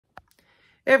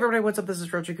Hey everybody, what's up? This is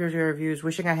Retrokid Reviews.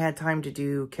 Wishing I had time to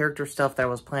do character stuff that I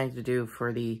was planning to do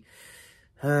for the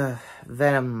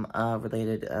Venom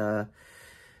related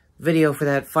video for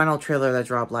that final trailer that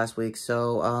dropped last week.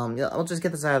 So yeah, I'll just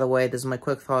get this out of the way. This is my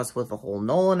quick thoughts with the whole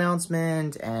Noel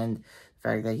announcement and the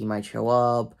fact that he might show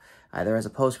up either as a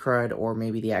post-cred or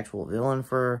maybe the actual villain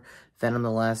for Venom: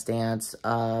 The Last Dance.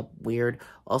 Weird.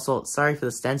 Also, sorry for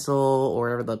the stencil or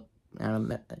whatever the...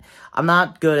 I'm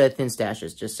not good at thin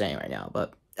stashes, just saying right now.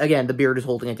 But again, the beard is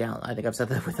holding it down. I think I've said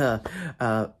that with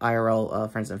IRL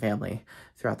friends and family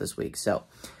throughout this week. So,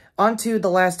 on to the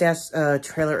Last Dance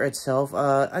trailer itself.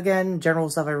 Again, general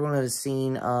stuff everyone has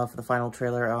seen for the final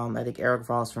trailer. I think Eric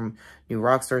Voss from New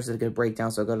Rockstars did a good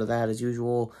breakdown, so I'll go to that as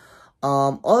usual.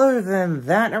 Other than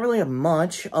that, not really have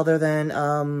much, other than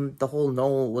the whole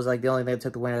Noel was like the only thing that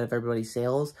took the wind out of everybody's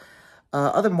sails.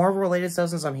 Other Marvel-related stuff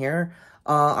since I'm here.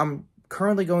 I'm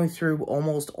currently going through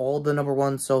almost all the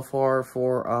 #1 so far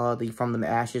for the From the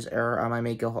Ashes era. I might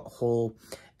make a whole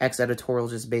X editorial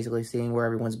just basically seeing where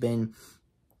everyone's been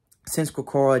since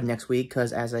Retrokid next week,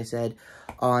 because as I said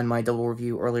on my double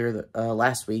review earlier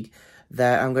last week,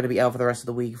 that I'm going to be out for the rest of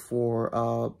the week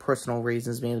for personal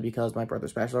reasons, mainly because my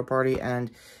brother's bachelor party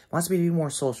and wants me to be more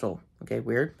social. Okay,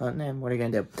 weird, but what are you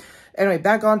going to do? Anyway,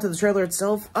 back on to the trailer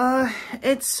itself.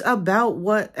 It's about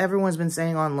what everyone's been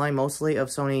saying online, mostly, of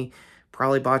Sony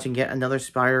probably botching yet another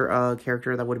Spider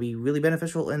character that would be really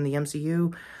beneficial in the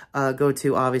MCU. Go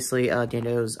to, obviously,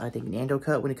 Nando's, I think, Nando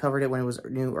cut when he covered it when it was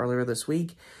new earlier this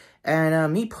week.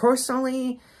 And me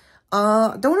personally,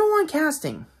 don't know on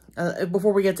casting.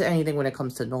 Before we get to anything when it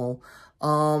comes to Noel,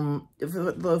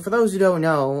 for those who don't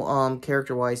know,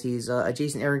 character-wise, he's a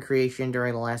Jason Aaron creation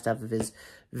during the last half of his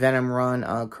Venom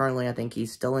run. Currently, I think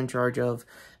he's still in charge of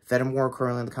Venom War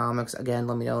currently in the comics. Again,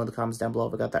 let me know in the comments down below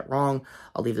if I got that wrong.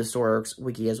 I'll leave the Storyworks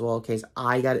wiki as well in case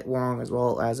I got it wrong as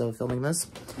well as of filming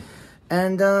this.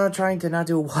 And trying to not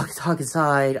do a walk-talk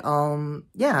aside,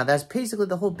 yeah, that's basically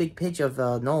the whole big pitch of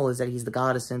Noel, is that he's the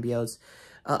god of symbiotes.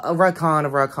 A retcon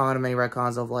of many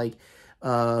retcons of, like,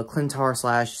 Clintar /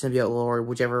 symbiote lore,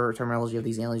 whichever terminology of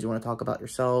these aliens you want to talk about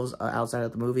yourselves, outside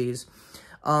of the movies.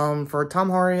 For Tom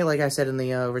Hardy, like I said in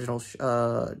the original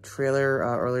trailer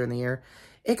earlier in the year,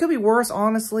 it could be worse,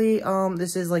 honestly.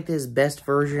 This is, like, this best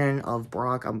version of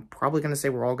Brock I'm probably going to say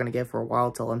we're all going to get for a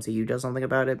while till MCU does something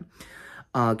about it,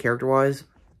 character-wise.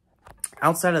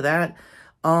 Outside of that,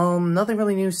 nothing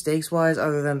really new stakes-wise,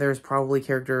 other than there's probably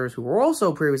characters who were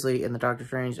also previously in the Doctor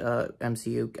Strange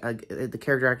MCU. The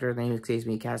character actor, the name escapes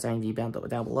me, cast IMDb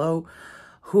down below,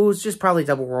 who's just probably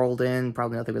double rolled in,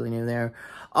 probably nothing really new there.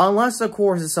 Unless, of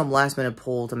course, it's some last-minute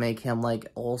pull to make him, like,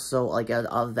 also, like,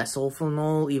 a vessel for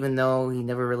Noel, even though he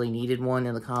never really needed one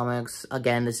in the comics.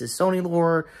 Again, this is Sony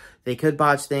lore. They could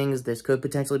botch things. This could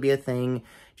potentially be a thing.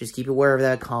 Just keep aware of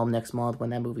that. Come next month when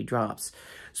that movie drops.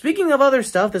 Speaking of other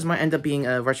stuff, this might end up being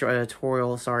a retro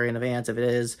editorial. Sorry in advance if it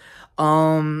is.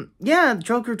 Yeah,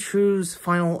 Joker 2's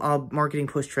final marketing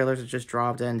push trailers have just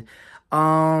dropped, and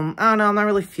I don't know, I'm not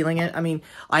really feeling it. I mean,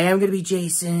 I am going to be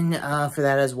Jason for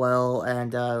that as well,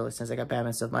 and since I got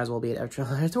Batman stuff, might as well be an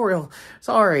editorial.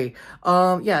 Sorry.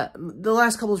 Yeah, the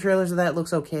last couple of trailers of that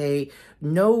looks okay.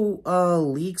 No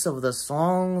leaks of the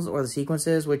songs or the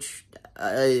sequences, which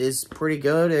is pretty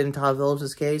good in Todd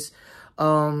Phillips' case.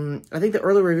 I think the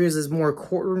early reviews is more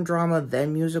courtroom drama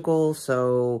than musical,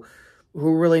 so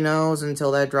who really knows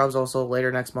until that drops also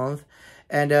later next month.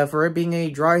 And for it being a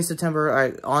dry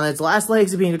September, on its last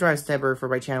legs of being a dry September for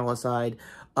my channel aside,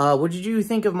 what did you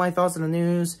think of my thoughts on the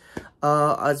news?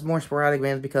 It's more sporadic,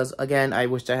 man, because, again, I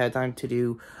wished I had time to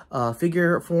do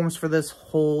figure forms for this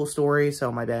whole story,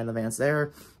 so my bad in advance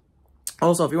there.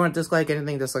 Also, if you want to dislike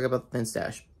anything, dislike about the thin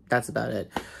stash. That's about it.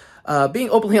 Being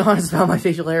openly honest about my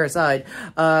facial hair aside,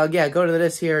 yeah, go to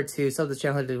this here to sub this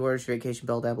channel, hit the notification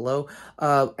bell down below.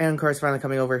 And of course, finally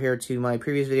coming over here to my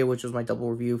previous video, which was my double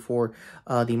review for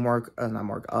the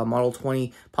Model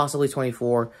 20, possibly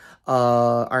 24,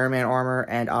 Iron Man armor,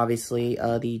 and obviously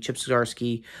the Chip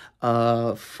Zdarsky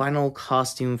final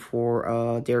costume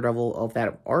for Daredevil of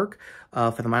that arc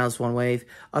for the -1 wave.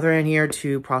 Other end here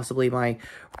to possibly my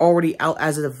already out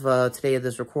as of today of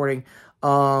this recording,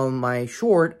 my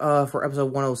short for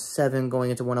episode 107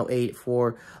 going into 108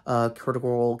 for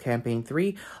Critical Role Campaign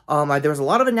 3. There was a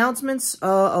lot of announcements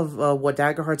of what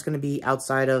Daggerheart's going to be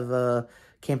outside of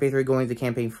Campaign 3 going to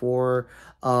Campaign 4.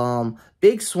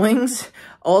 Big swings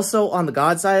also on the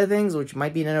God side of things, which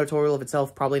might be an editorial of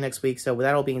itself probably next week. So with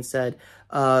that all being said,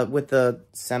 with the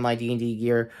semi-D&D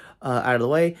gear out of the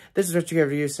way, this is Retrokid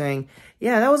Reviews saying,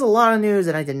 yeah, that was a lot of news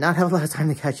and I did not have a lot of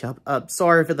time to catch up.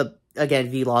 Sorry for the,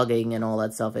 again, vlogging and all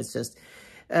that stuff. It's just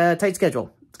tight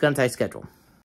schedule. It's got a tight schedule.